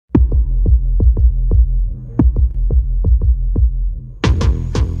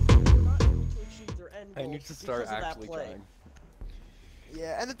need to start actually trying.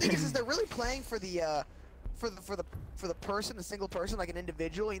 Yeah, and the thing is they're really playing for the person, the single person, like an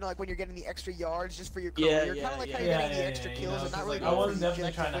individual. You know, like when you're getting the extra yards just for your career. Kind of like how you're getting the extra kills and not really. I was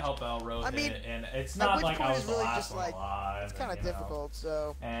definitely trying to help out Rohit, I mean, and it's not like I was the really last just one like, alive. it's kind of difficult,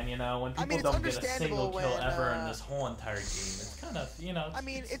 so. And you know, when people don't get a single kill ever in this whole entire game, it's kind of, you know. I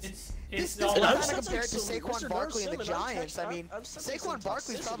mean, this all kind of compared to Saquon Barkley and the Giants. I mean, Saquon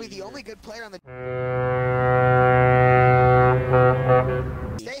Barkley is probably the only good player on the.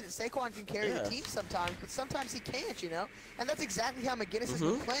 Say that Saquon can carry the team sometimes, but sometimes he can't, you know? And that's exactly how McGinnis has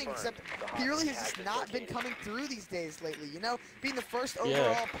been playing, except he really has just not been coming through these days lately, you know? Being the first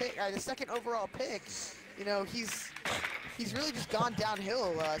overall pick, the second overall pick, you know, he's really just gone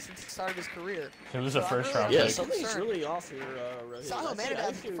downhill since the start of his career. It was a first round pick. pick. Yeah, something's really off here, Rohit. Sahilllllllllllllll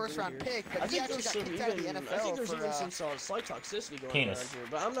was the first round pick, but he actually got kicked out of the NFL. I think there's even some slight toxicity going on here,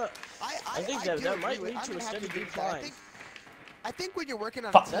 but I'm not. I think that might lead to a steady decline. I think when you're working on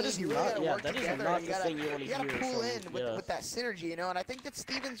a team, that is you really not, gotta work that together. Is not the thing you want to hear. You gotta pull in with that synergy, you know. And I think that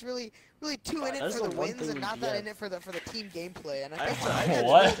Steven's really too in it for the wins and not that in it for the team gameplay. And I think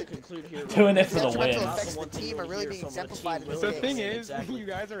what? Doing it for the wins. Effects of the team are really being exemplified in this The game. thing is, you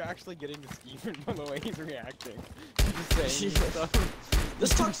guys are actually getting to Steven from the way he's reacting. Just saying stuff.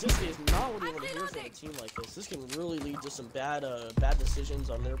 This toxicity is not what you want to hear from a team like this. This can really lead to some bad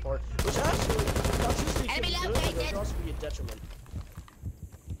decisions on their part, which actually toxicity can be good, but it can also be a detriment.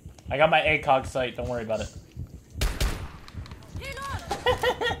 I got my ACOG site. Don't worry about it.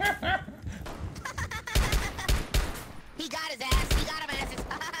 He got his ass. He got him asses.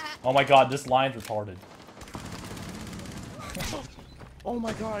 Oh my god, this line's retarded. Oh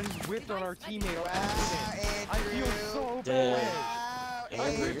my god, he's whipped on our teammate. Wow, I feel so bad. Wow,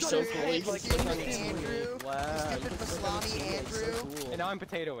 Andrew, you're so cool. You can Andrew. on the team. Wow, you Maslami, Andrew. So cool. And now I'm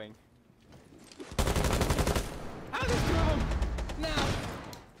potatoing. How did you him? No.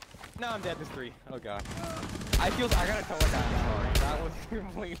 No, I'm dead. There's 3. Oh god. I gotta tell a guy I'm sorry. That was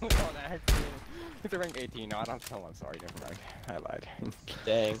completely on accident. It's a rank 18. No, I don't tell him I'm sorry. Never mind. I lied.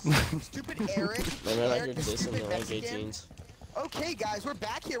 Dang. Stupid Eric. Remember I did this in the rank 18s. Okay, guys, we're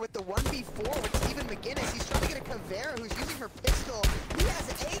back here with the 1v4 with Steven McGinnis. He's trying to get a Caveira who's using her pistol. He has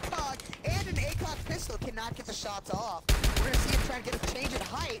an ACOG and an ACOG pistol. Cannot get the shots off. We're going to see him try and get a change in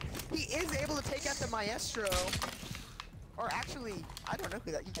height. He is able to take out the Maestro. Or actually, I don't know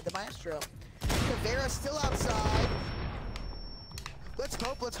who that is. Yeah, the Maestro. Caveira's still outside. Let's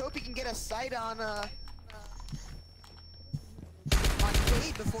hope he can get a sight on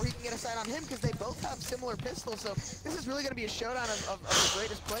Cade before he can get a sight on him, because they both have similar pistols. So this is really going to be a showdown of the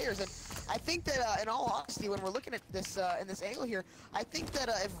greatest players. And I think that, in all honesty, when we're looking at this in this angle here, I think that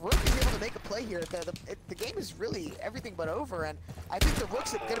if Rook is able to make a play here, the game is really everything but over. And I think the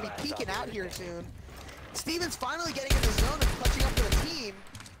Rook's going to be peeking out here soon. Steven's finally getting in the zone and clutching up for the team.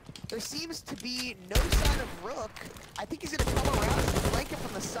 There seems to be no sign of Rook. I think he's going to come around and flank him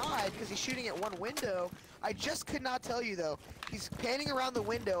from the side because he's shooting at one window. I just could not tell you, though. He's panning around the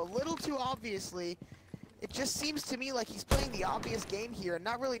window a little too obviously. It just seems to me like he's playing the obvious game here and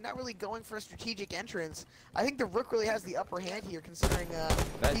not really going for a strategic entrance. I think the Rook really has the upper hand here, considering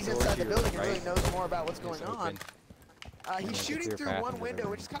he's inside the building and really knows more about what's going on. He's shooting through one window,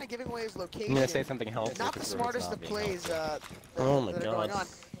 which is kind of giving away his location. I'm gonna say something helpful. Not the smartest of plays oh my that are god. going on.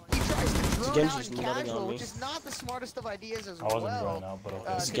 He tries to drone out in nutting casual, on me. which is not the smartest of ideas as I wasn't well. droning out, but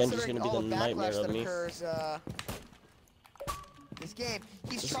okay. This Genji's gonna be the nightmare of me. This game,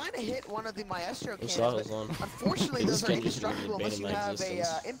 he's trying to hit one of the Maestro cannons, but on. unfortunately those are indestructible unless you have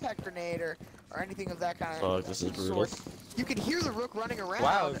existence. a impact grenade or anything of that kind of Fuck, this is brutal. You can hear the Rook running around.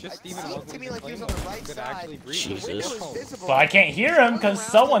 Wow, just it even seemed to me like he was on the right side. Jesus. The window is visible. But I can't hear him because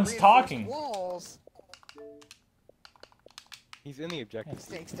someone's talking. Walls. He's in the objective.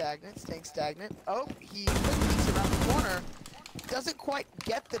 Staying stagnant. Oh, he peeks around the corner. Doesn't quite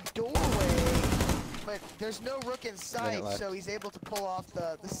get the doorway, but there's no Rook in sight, so he's able to pull off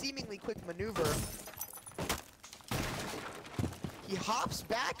the seemingly quick maneuver. He hops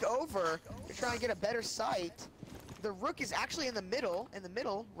back over to try and get a better sight. The Rook is actually in the middle,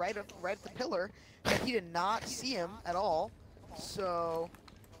 right at the pillar, but he did not see him at all. So.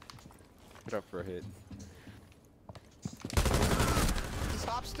 Put up for a hit.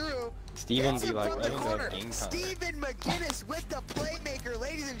 Hops through. Steven be like, the corner. Steven McGinnis with the playmaker,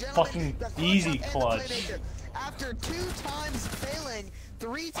 ladies and gentlemen. Fucking easy clutch. After 2 times failing,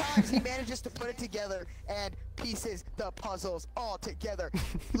 3 times he manages to put it together and pieces the puzzles all together.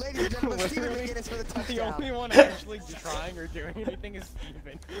 Ladies and gentlemen, Steven McGinnis for the touchdown. The only one actually trying or doing anything is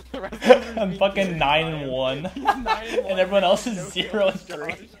Steven. The rest of them I'm fucking 9-1. And everyone else is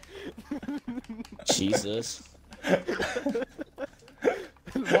 0-3. Jesus.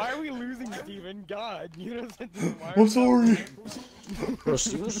 Why are we losing, Steven? God, you know something. I'm sorry. Bro,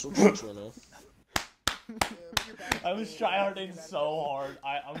 Steven's so much right now. I was tryharding so hard.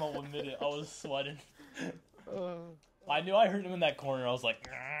 I'm gonna admit it. I was sweating. I knew I heard him in that corner. I was like,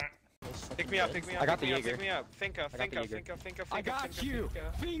 Pick me up, pick me up. I got the pick me up, Jaeger. pick me up. Think up, think up, think up, think up, I think up, got think you. up, think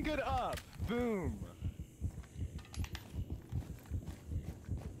up. Fingered up. Boom.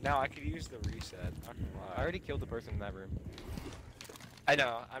 Now I could use the reset. Not gonna lie. I already killed the person in that room. I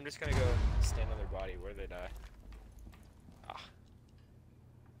know. I'm just gonna go stand on their body where they die. Ah.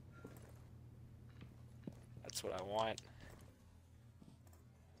 That's what I want.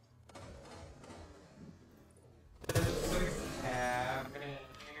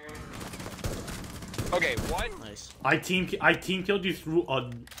 Okay, what? Nice. I team killed you through a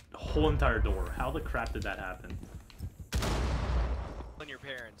whole entire door. How the crap did that happen? On your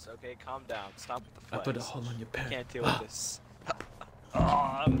parents, okay? Calm down. Stop with the I flex. put a hole on your parents. Can't deal with this. Oh,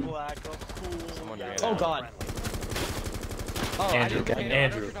 I'm black. I'm cool. Someone ran Oh out. god. Oh, Andrew,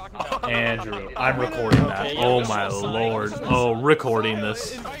 Andrew, Andrew, I'm recording that. Okay, Oh yeah, my so sorry. lord. Oh, recording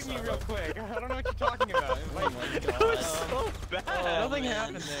this. Invite me real quick. I don't know what you're talking about. Invite me. It was so bad. Nothing man.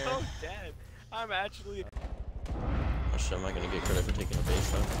 happened there. So dead. I'm actually. Oh shit, am I gonna get credit for taking a base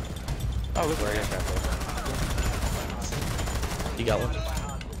though? Oh, look where I got that. You got one?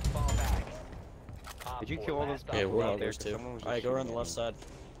 Did you kill all those Yeah, people we're out on there? those 'Cause two. someone was just Alright, go around the shooting left at side.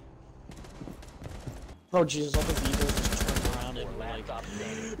 Oh Jesus, all the people just turned around and like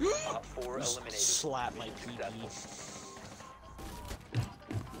slap my PP.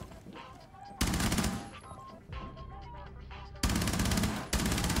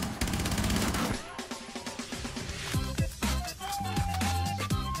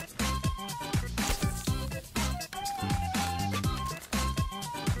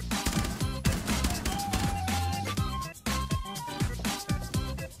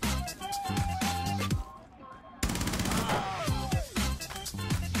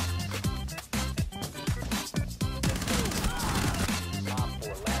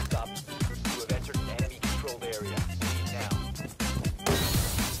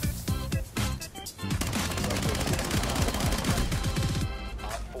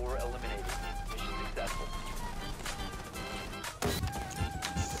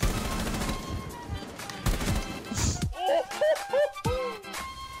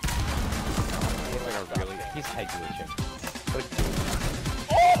 He's head glitching.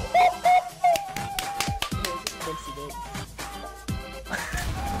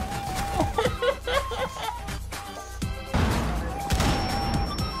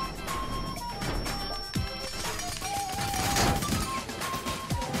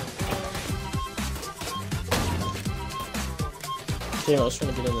 Damn, I was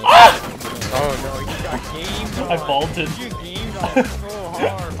trying to get in there. Oh no, you got gamed on. I vaulted. You gamed on so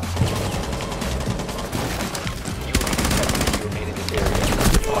hard.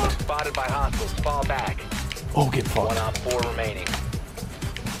 Spotted by hostiles. Fall back. Oh, get fucked. 1 op 4 remaining.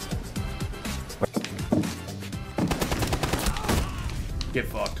 Get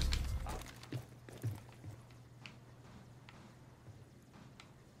fucked.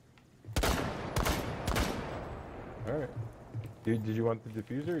 Alright. Dude, did you want the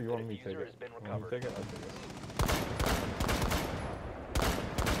diffuser or you want me to take Diffuser it? has been You want me to take it? I'll take it.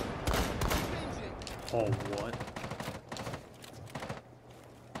 Oh, what?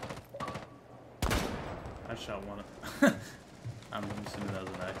 I shot one of I'm assuming that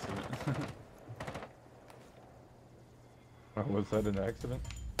was an accident. Oh, was that an accident?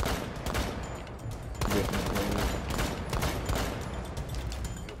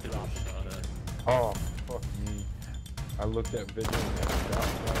 It was shot at. Oh, fuck me. I looked at video and got shot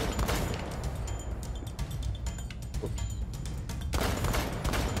twice. Whoops.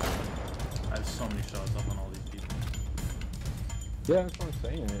 I have so many shots up on all these people. Yeah, that's what I'm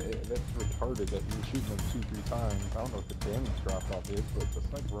saying. That's retarded that you were shooting them 2-3 times. I don't know what the damage drop off is, but the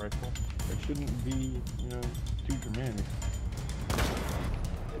sniper rifle, it shouldn't be, you know, too dramatic.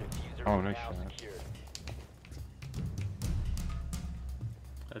 Oh, nice shot.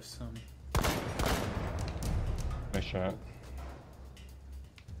 I have so many. Nice shot.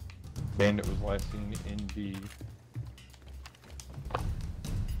 Bandit was last seen in B.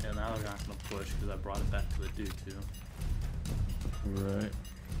 Yeah, now they're not gonna push because I brought it back to the dude too. Right.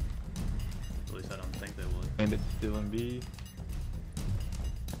 At least I don't think they would. Bandit's still in B.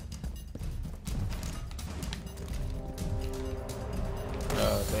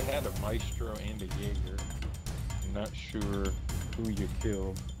 They had a Maestro and a Jaeger. I'm not sure who you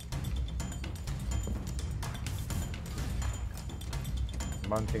killed.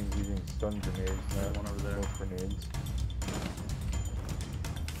 Montaigne's using stun grenades. There's one over there. Both grenades.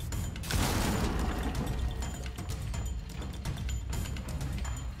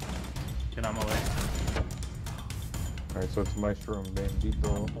 Get out of my way. Alright, so it's Maestro and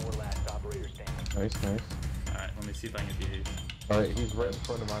Bandito. Nice, nice. Alright, let me see if I can get Alright, he's right in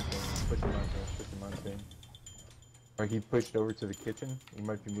front of Montaigne. He's pushing Montaigne. Alright, he pushed over to the kitchen. He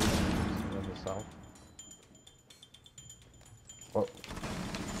might be moving on the south. Oh.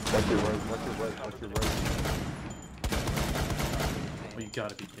 Watch your right, watch your right, watch your right. Oh, you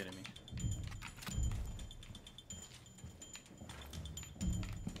gotta be kidding me.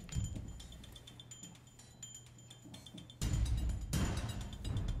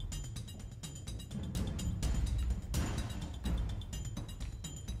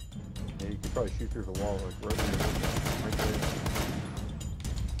 Yeah, you could probably shoot through the wall, like right there.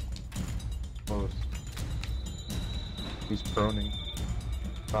 Close. He's proning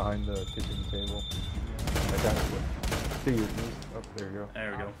behind the kitchen table. I got it. See your knees. Oh, there you go.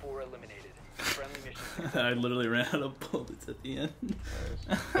 There we go. 4 eliminated. Friendly mission. I literally ran out of bullets at the end.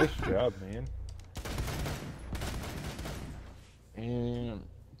 Nice. Nice job, man. And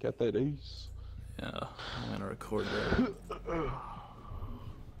got that ace. Yeah, I'm gonna record that.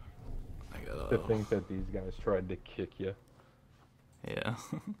 To think that these guys tried to kick you. Yeah.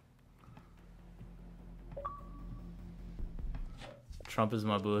 Trump is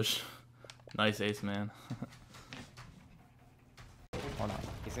my bush. Nice ace, man. Hold on.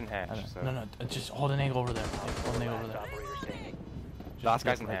 He's in hatch. So. No, just hold an angle over there. Hold an angle over there. Last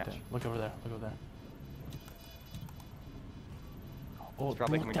guy's in right hatch. there. Look over there. Look over there. Oh,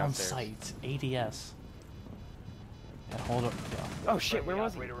 probably look coming down downstairs. sights. ADS. Yeah, hold up. Yeah. Oh shit, where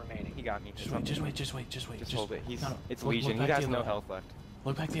was he? He got me. Just wait. Just hold it. He's, no, it's look Legion. back He the has other no way. health left.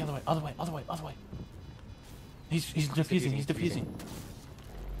 Look back the other way. Other way. He's defusing. He's defusing.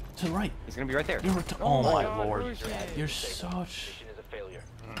 To the right. He's gonna be right there. You're oh my God, lord. Roshan. You're such.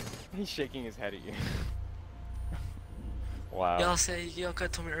 He's shaking his head at you. Wow. Y'all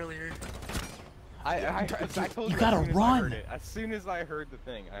told me earlier. I told You you gotta as soon as I run. heard it. As soon as I heard the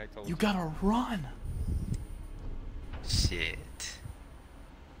thing, I told you. You gotta run. Shit.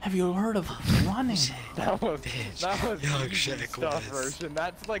 Have you heard of running? That was Young easy Shack stuff, was. Roshan.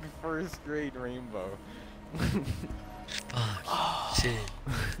 That's like first grade Rainbow. Fuck. Shit.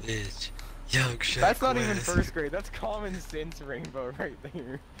 Bitch. Young Shack. That's not even first grade. That's common sense Rainbow right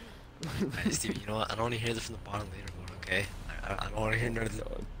there. Alright, Steve, you know what? I don't want to hear this from the bottom leaderboard, okay? I don't want to hear none of this.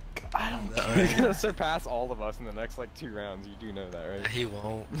 I don't He's gonna surpass all of us in the next like 2 rounds. You do know that, right? He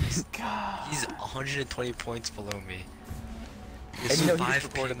won't. He's 120 points below me. And you know he 5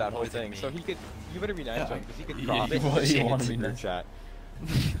 just recorded that whole more than thing, me. so he could. You better be nice to him because he could Yeah, drop it you and wanna be in your nice. chat.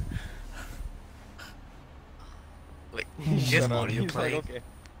 Wait, he has audio He's playing? like, okay.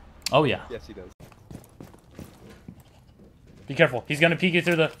 Oh yeah. Yes, he does. Be careful. He's gonna peek you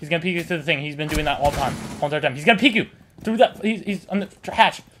through the. He's gonna peek you through the thing. He's been doing that all the time, whole entire time. He's gonna peek you through that. He's on the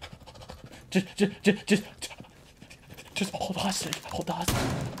hatch. Just hold hostage. Hold hostage.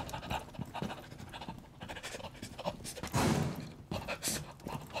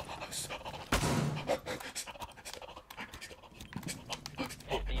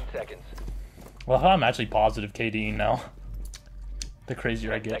 15 seconds. Well, I'm actually positive KDing now. The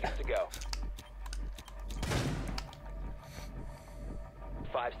crazier I 10 get. seconds to go.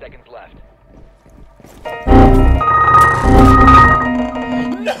 5 seconds left.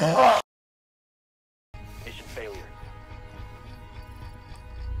 No! Mission failure.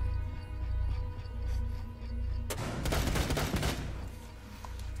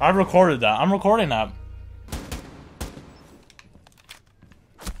 I recorded that. I'm recording that.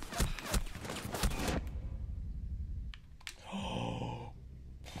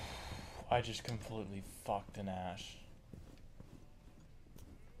 I just completely fucked an Ash.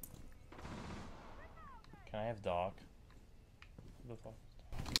 Can I have Doc? What the fuck?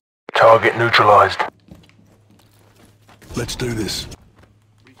 Target neutralized. Let's do this.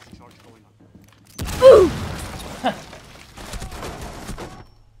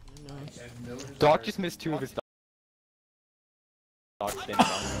 Doc just missed 2 of his Doc spins.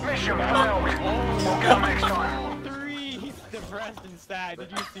 Mission failed. We'll go next time. 3! He's depressed and sad.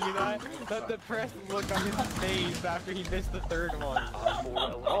 Did you see that? That depressed look on his face after he missed the 3rd one.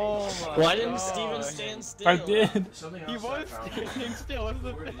 Oh my god. Why didn't Steven stand still? I did. He was standing still. That's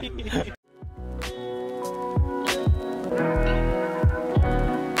the thing.